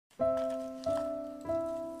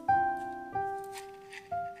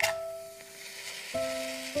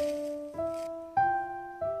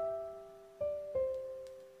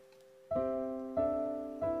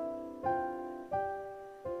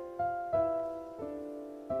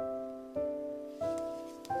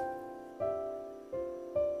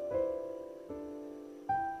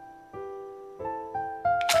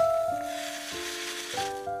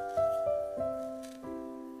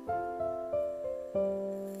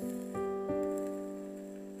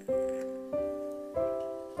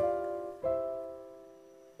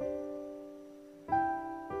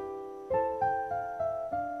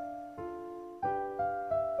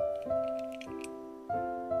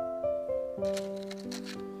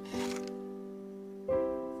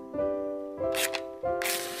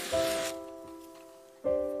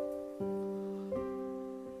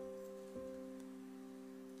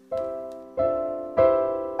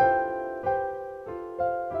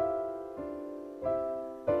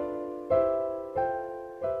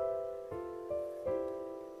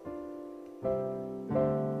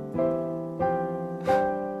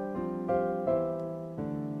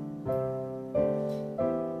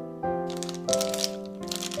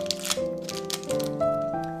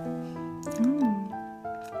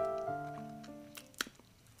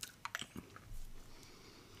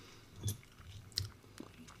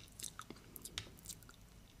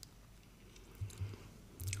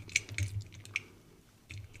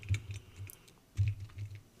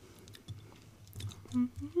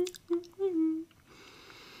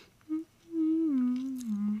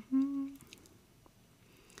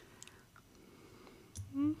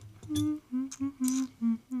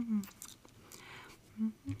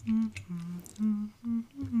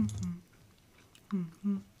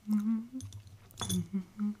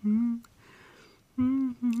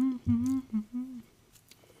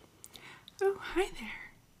Oh, hi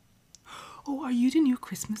there. Oh, are you the new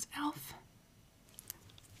Christmas elf?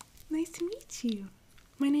 Nice to meet you.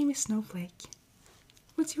 My name is Snowflake.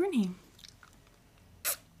 What's your name?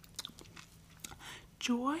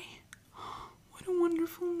 Joy? What a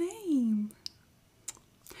wonderful name.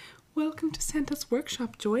 Welcome to Santa's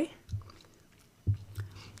workshop, Joy.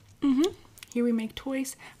 Here we make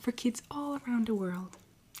toys for kids all around the world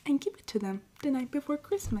and give it to them the night before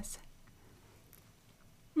Christmas.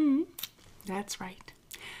 That's right.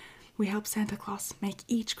 We help Santa Claus make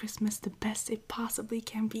each Christmas the best it possibly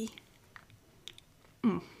can be.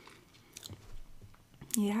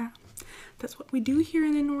 Yeah, that's what we do here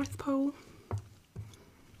in the North Pole.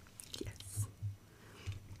 Yes.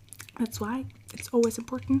 That's why it's always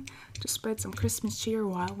important to spread some Christmas cheer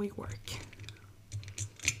while we work.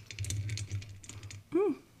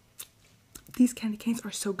 These candy canes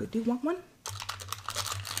are so good. Do you want one?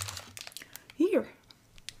 Here.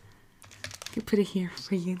 I can put it here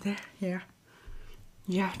for you there. Yeah.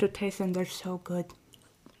 You have to taste them. They're so good.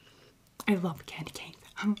 I love candy canes.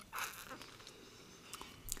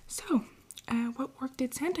 So, what work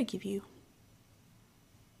did Santa give you?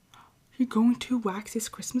 You're going to wax his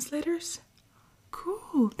Christmas letters?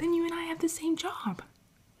 Cool. Then you and I have the same job.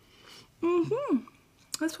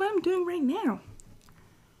 That's what I'm doing right now.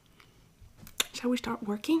 Shall we start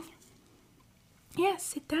working? Yeah,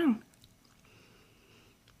 sit down.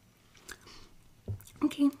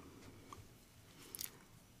 Okay.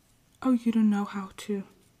 Oh, you don't know how to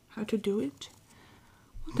do it?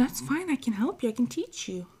 Well, that's fine. I can help you. I can teach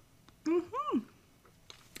you.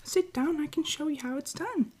 Sit down. I can show you how it's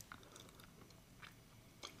done.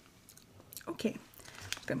 Okay.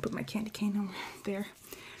 I'm gonna put my candy cane over there.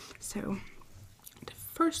 So,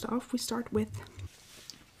 first off, we start with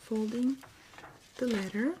folding the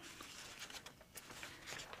letter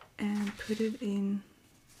and put it in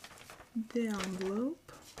the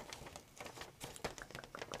envelope.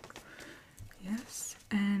 Yes,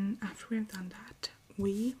 and after we've done that,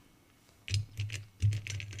 we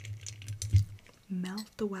melt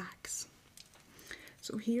the wax.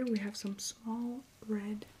 So here we have some small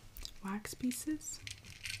red wax pieces,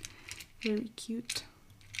 very cute.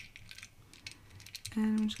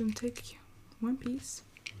 And I'm just going to take one piece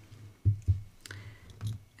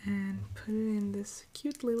and put it in this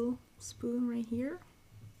cute little spoon right here.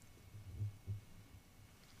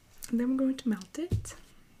 And then we're going to melt it.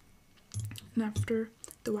 And after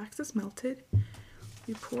the wax is melted,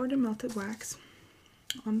 we pour the melted wax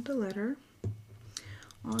on the letter,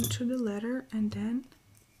 onto the letter, and then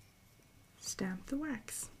stamp the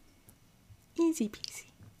wax. Easy peasy.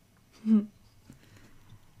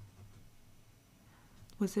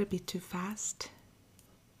 Was it a bit too fast?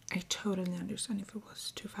 I totally understand if it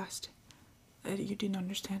was too fast. You didn't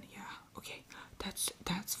understand? Yeah, okay.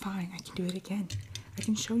 That's fine. I can do it again. I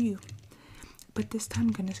can show you. But this time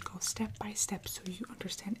I'm gonna go step by step so you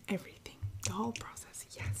understand everything. The whole process.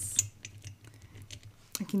 Yes.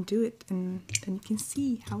 I can do it and then you can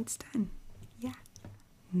see how it's done. Yeah.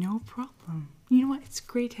 No problem. You know what? It's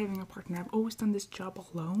great having a partner. I've always done this job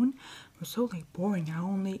alone. It was so like boring.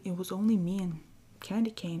 It was only me and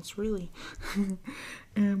candy canes, really.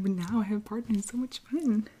 But now I have a partner. It's so much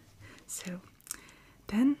fun. So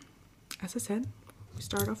then, as I said, we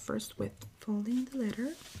start off first with folding the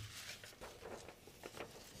letter.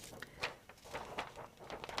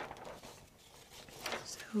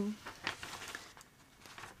 So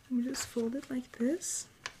we just fold it like this.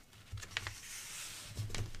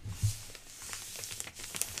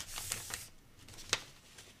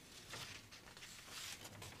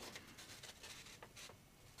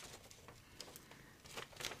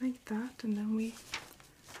 like that, and then we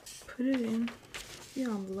put it in the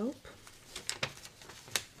envelope.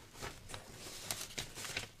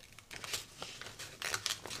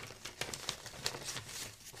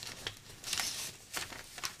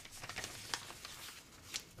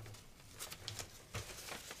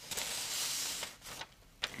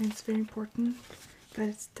 And it's very important that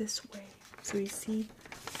it's this way, so you see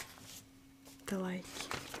the like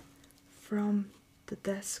from the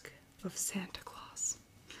desk of Santa Claus,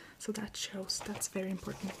 so that shows. That's very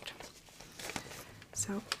important.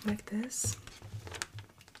 So like this,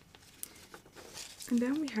 and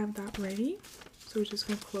then we have that ready, so we're just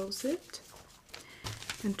going to close it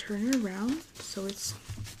and turn it around so it's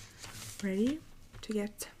ready to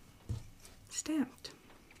get stamped.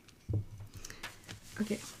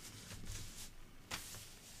 Okay.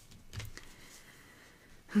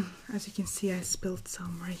 As you can see, I spilled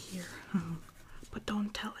some right here. But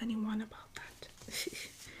don't tell anyone about that.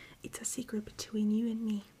 It's a secret between you and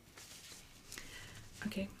me.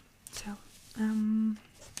 Okay, so,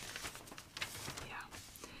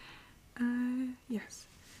 yeah. Yes.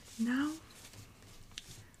 Now,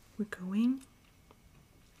 we're going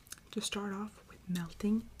to start off with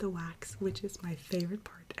melting the wax, which is my favorite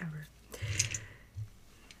part ever.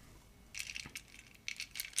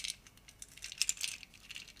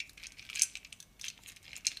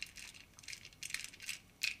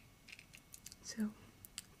 So,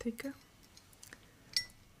 take a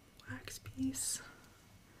wax piece,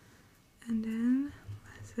 and then,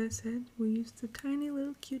 as I said, we use the tiny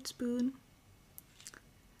little cute spoon,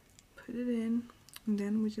 put it in, and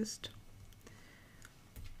then we just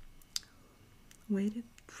wait it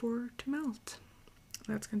for it to melt.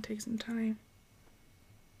 That's gonna take some time.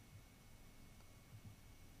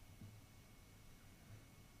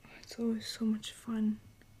 It's always so much fun.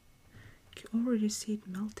 You can already see it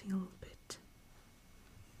melting a little bit.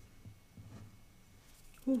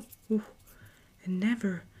 Ooh, and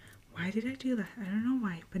never, why did I do that? I don't know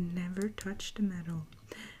why, but never touch the metal.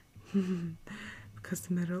 Because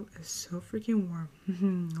the metal is so freaking warm.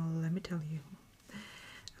 Let me tell you.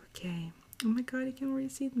 Okay. Oh my god, you can already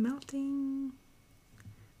see it melting.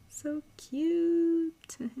 So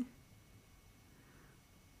cute.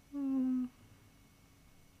 Oh.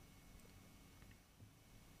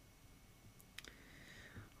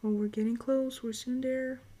 Oh, we're getting close. We're soon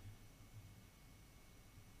there.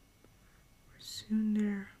 Soon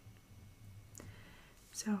there.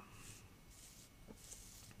 So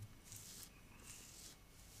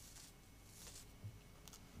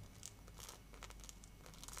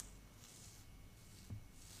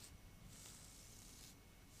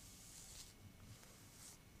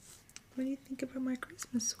what do you think about my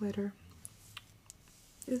Christmas sweater?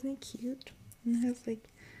 Isn't it cute? And it has like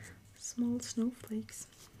small snowflakes.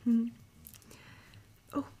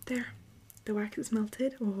 Oh, there. The wax is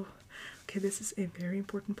melted. Oh, okay, this is a very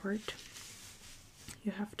important part.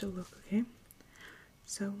 You have to look, okay?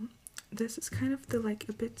 So, this is kind of the like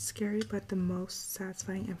a bit scary but the most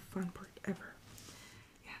satisfying and fun part ever.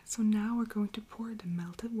 Yeah, so now we're going to pour the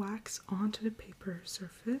melted wax onto the paper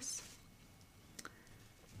surface.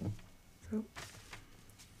 So,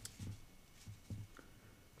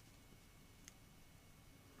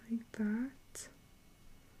 like that.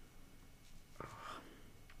 Oh,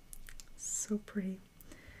 so pretty.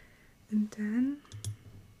 And then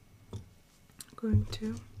I'm going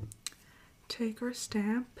to take our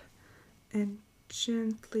stamp and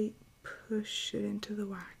gently push it into the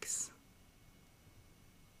wax.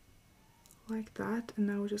 Like that. And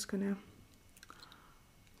now we're just gonna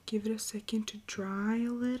give it a second to dry a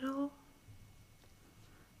little.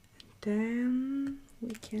 And then we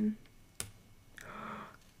can,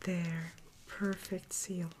 there, perfect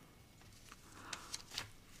seal.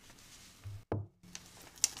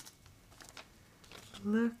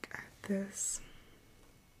 Look at this.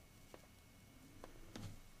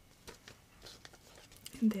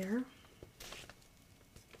 And there.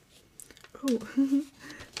 Oh,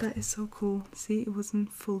 that is so cool. See, it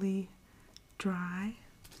wasn't fully dry.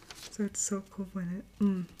 So it's so cool when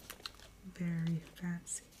it, very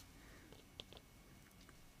fancy.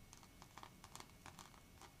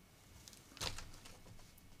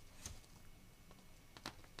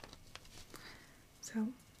 So,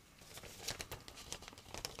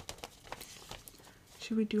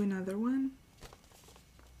 should we do another one?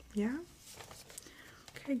 Yeah?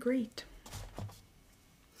 Okay, great.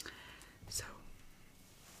 So,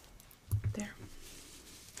 there.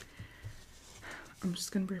 I'm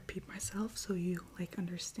just gonna repeat myself so you like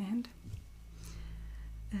understand.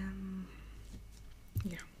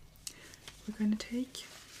 Yeah. We're gonna take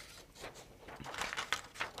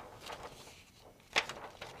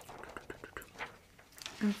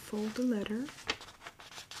and fold the letter.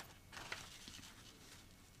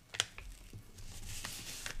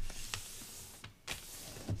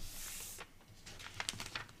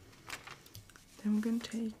 Then we're going to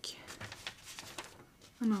take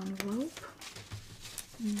an envelope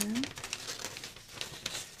and then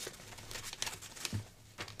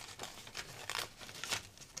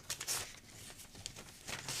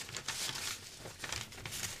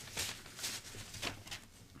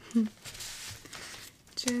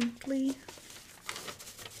gently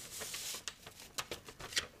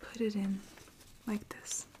put it in like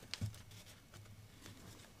this.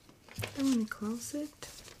 Then when we close it,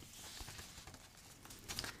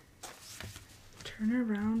 turn it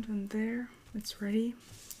around, and there it's ready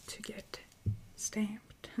to get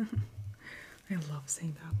stamped. I love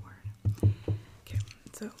saying that word. Okay,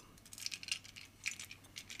 so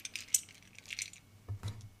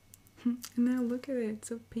and now look at it, it's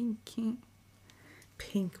so pink.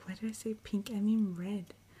 Pink, why did I say pink? I mean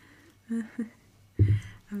red.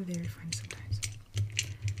 I'm very funny sometimes.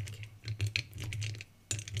 Okay,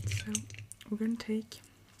 so we're gonna take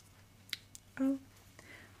a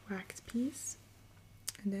wax piece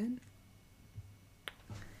and then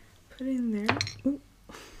put it in there. Ooh.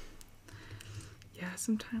 Yeah,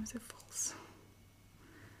 sometimes it falls.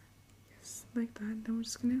 Yes, like that. Then we're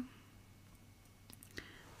just gonna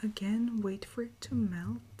again wait for it to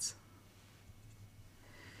melt.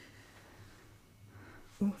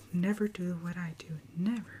 Oh, never do what I do.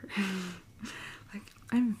 Never. Like,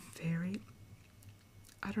 I'm very,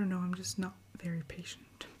 I don't know, I'm just not very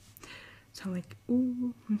patient. So I'm like,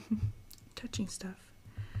 ooh, touching stuff.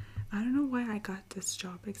 I don't know why I got this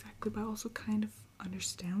job exactly, but I also kind of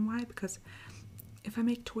understand why, because if I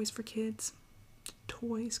make toys for kids, the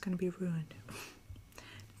toy's gonna be ruined. The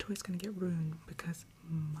toy's gonna get ruined because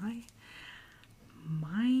my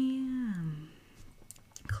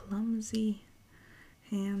clumsy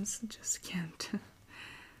hands just can't.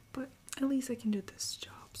 But at least I can do this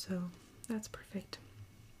job, so that's perfect.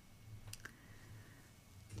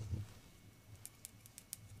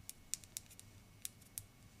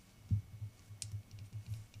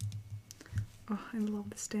 Oh, I love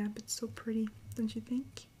the stamp. It's so pretty, don't you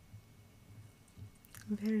think?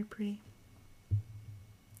 Very pretty.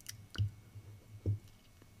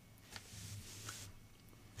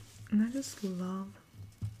 And I just love,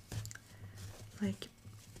 like,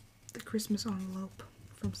 the Christmas envelope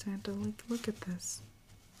from Santa. Like, look at this.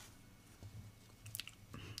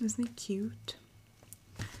 Isn't it cute?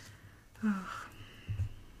 Oh.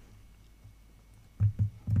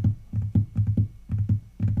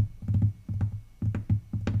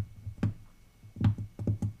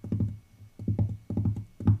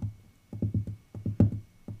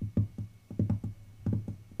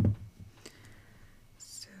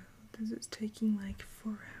 So this is taking like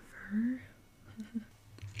forever.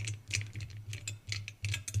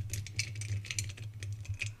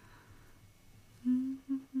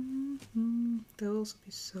 They'll also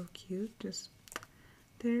be so cute. Just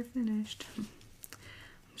they're finished. I'm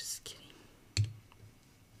just kidding.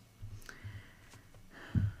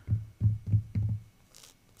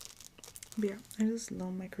 But yeah, I just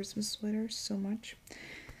love my Christmas sweater so much.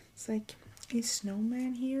 It's like a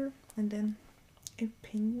snowman here and then a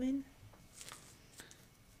penguin.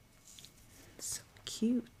 It's so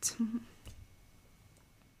cute.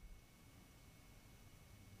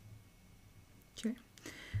 Okay,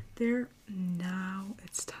 there, now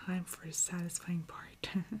it's time for a satisfying part.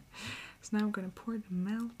 So now I'm going to pour the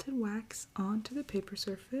melted wax onto the paper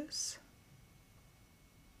surface.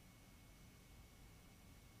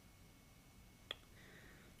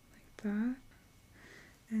 Like that.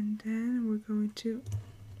 And then we're going to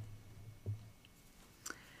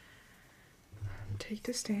take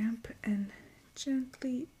the stamp and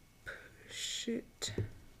gently push it.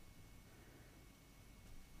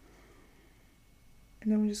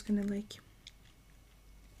 And then we're just gonna like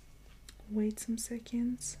wait some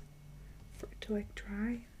seconds for it to like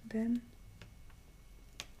dry. Then,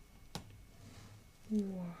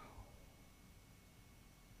 wow.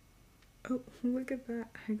 Oh, look at that.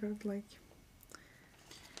 I got like, you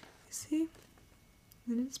see?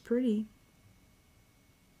 It is pretty.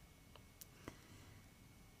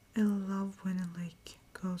 I love when it like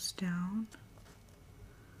goes down.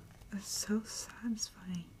 It's so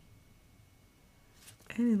satisfying.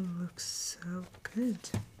 And it looks so good.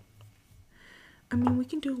 I mean, we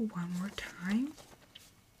can do it one more time.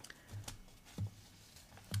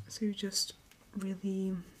 So you just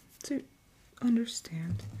really to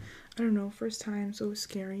understand. I don't know, first time so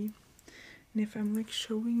scary. And if I'm like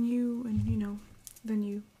showing you and you know, then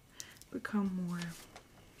you become more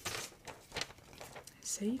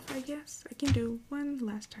safe, I guess. I can do one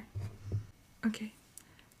last time. Okay,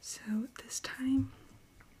 so this time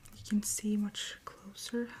you can see much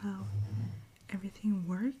closer how everything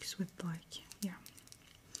works with, like, yeah.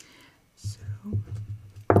 So I'm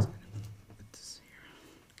just gonna put this here.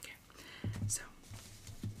 Okay, so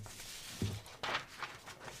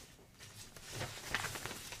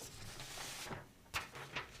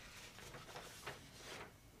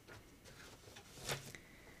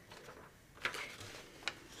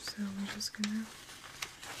we're just gonna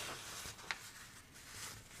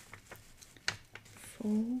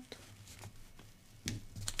fold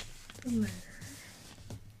the letter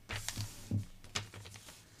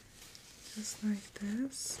just like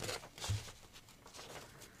this.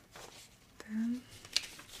 Then I'm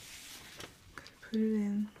gonna put it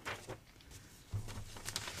in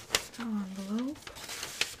the envelope.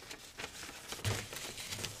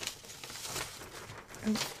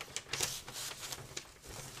 Oh.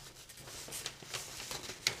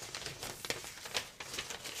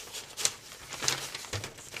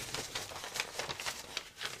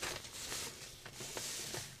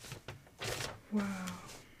 Wow.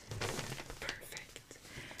 Perfect.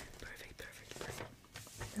 Perfect, perfect, perfect.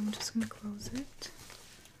 Then I'm just gonna close it.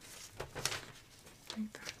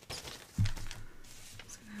 Like that. I'm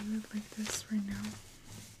just gonna have it like this right now.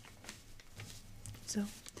 So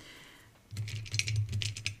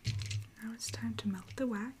now it's time to melt the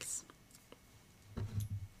wax.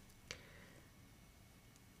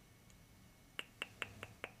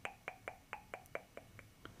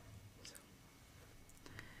 So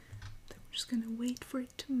then we're just gonna wait for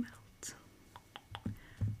it to melt.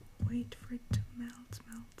 Wait for it to melt,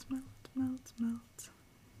 melt, melt, melt, melt.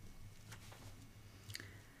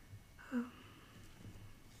 Oh.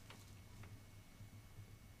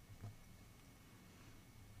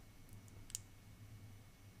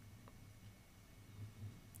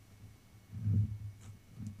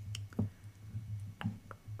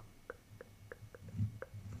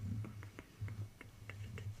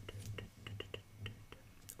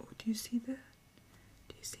 Oh, do you see that?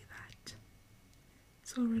 Do you see that?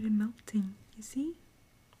 It's already melting, you see?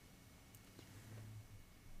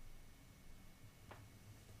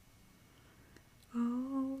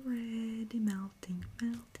 Already melting,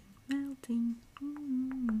 melting, melting.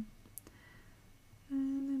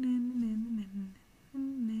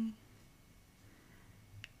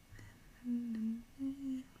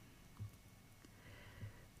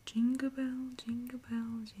 Jingle bell, jingle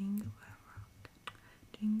bell, jingle bell rock.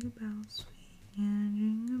 Jingle bells swing and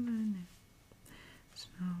jingle bell now.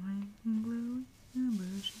 Snowing and glowing in the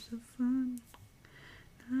bushes of fun.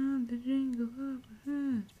 Now the jingle hop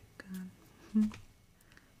has begun.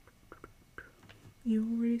 You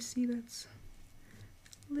already see that's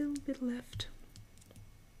a little bit left.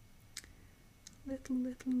 Little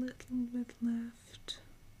bit left.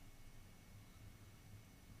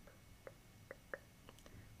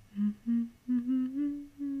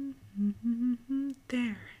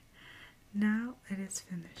 There. Now it is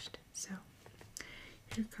finished. So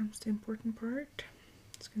here comes the important part.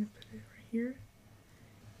 Just gonna put it right here.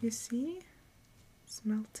 You see? It's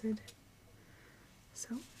melted.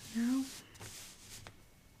 So now I'm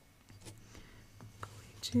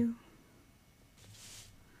going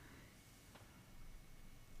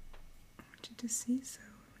to see. So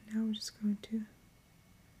now we're just going to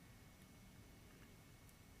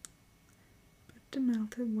put the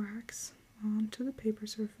melted wax onto the paper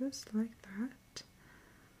surface like that.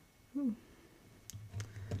 Ooh.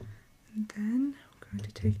 And then we're going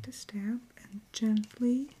to take the stamp and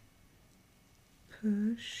gently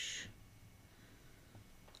push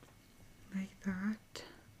like that.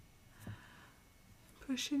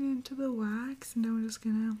 Push it into the wax, and then we're just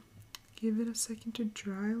gonna give it a second to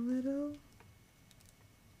dry a little.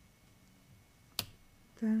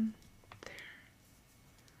 Then there.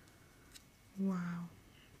 Wow.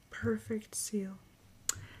 Perfect seal.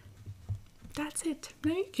 That's it.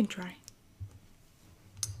 Now you can try.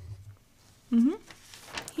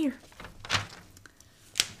 Here.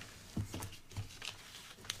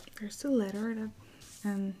 There's the letter that,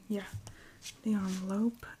 and yeah, the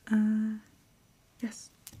envelope.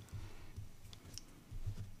 Yes.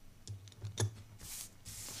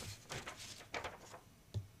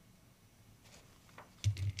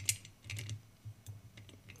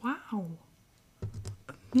 Wow.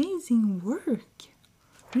 Amazing work.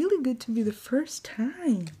 Really good to be the first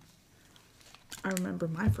time. I remember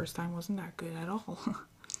my first time wasn't that good at all.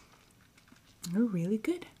 You're really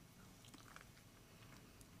good.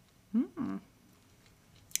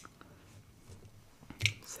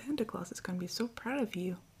 Santa Claus is gonna be so proud of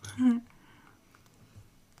you.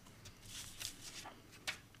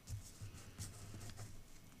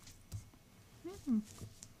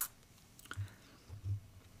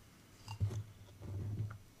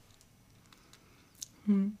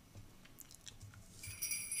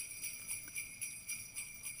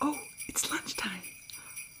 Oh, it's lunchtime.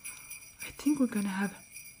 I think we're gonna have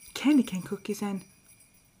candy cane cookies and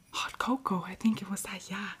hot cocoa. I think it was that,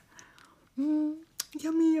 yeah.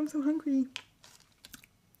 Yummy, I'm so hungry.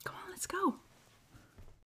 Come on, let's go.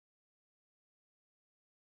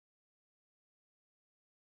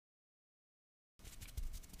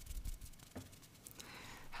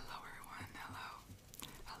 Hello everyone, hello.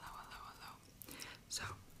 So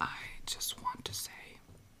I just want to say,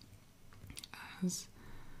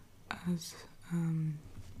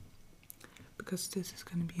 because this is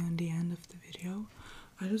gonna be on the end of the video,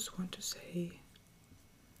 I just want to say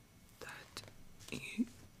that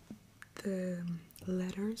the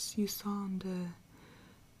letters you saw on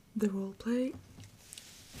the role play,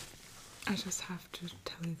 I just have to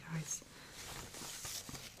tell you guys,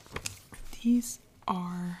 these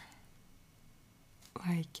are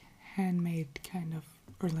like handmade kind of,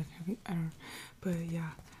 or like, I don't know, but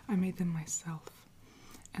yeah, I made them myself,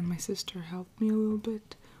 and my sister helped me a little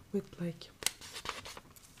bit with like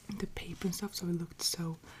the paper and stuff, so it looked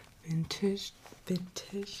so vintage,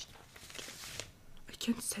 I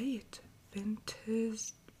can't say it,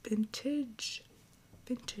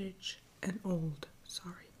 vintage and old,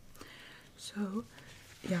 sorry. So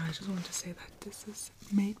yeah, I just want to say that this is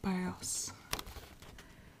made by us.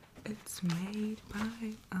 It's made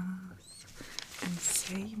by us. And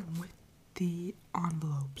same with the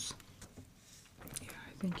envelopes. Yeah,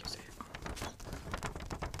 I think you say envelopes.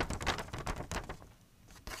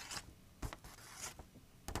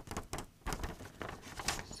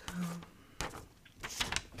 So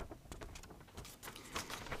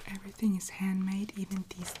everything is handmade, even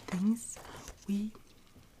these things. We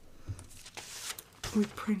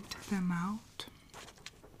print them out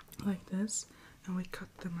like this, and we cut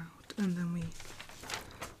them out, and then we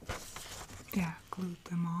glued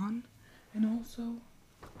them on. And also,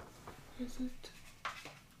 is it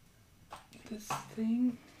this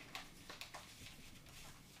thing,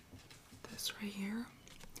 this right here,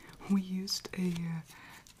 we used a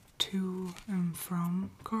to and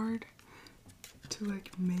from card to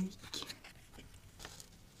like make.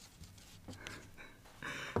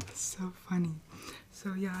 It's so funny.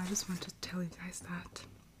 So yeah, I just want to tell you guys that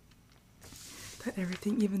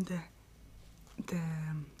everything, even the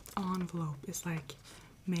envelope is like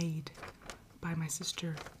made by my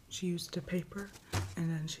sister. She used the paper and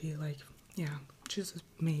then she like, yeah, she just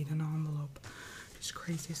made an envelope. It's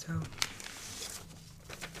crazy. So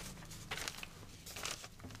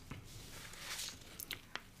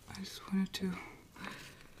I just wanted to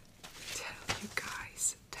tell you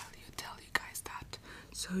guys that,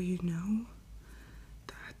 so you know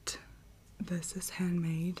that this is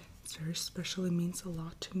handmade. It's very special. It means a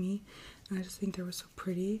lot to me, and I just think they were so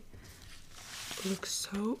pretty. It looks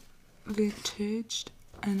so vintage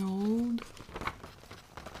and old.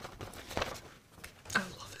 I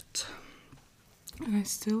love it. And I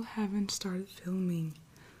still haven't started filming.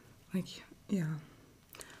 Like, yeah,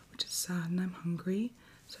 which is sad, and I'm hungry.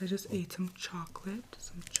 So I just ate some chocolate.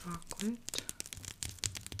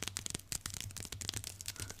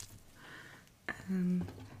 And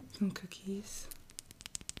some cookies.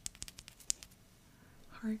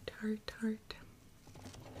 Heart.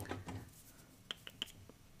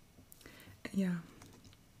 Yeah.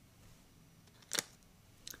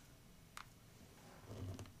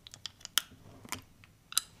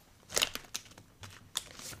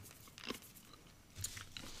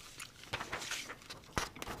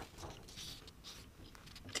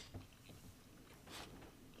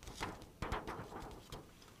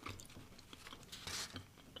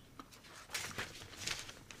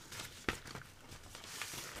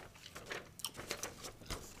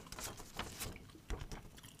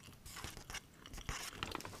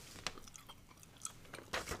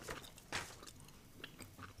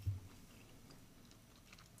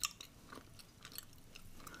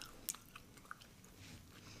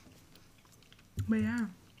 But yeah.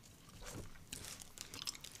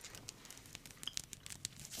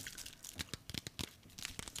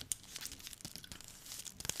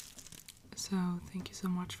 So thank you so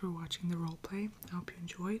much for watching the roleplay. I hope you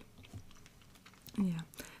enjoyed. Yeah,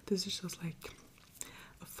 this is just like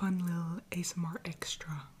a fun little ASMR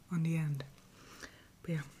extra on the end.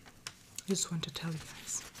 But yeah, I just want to tell you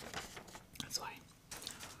guys.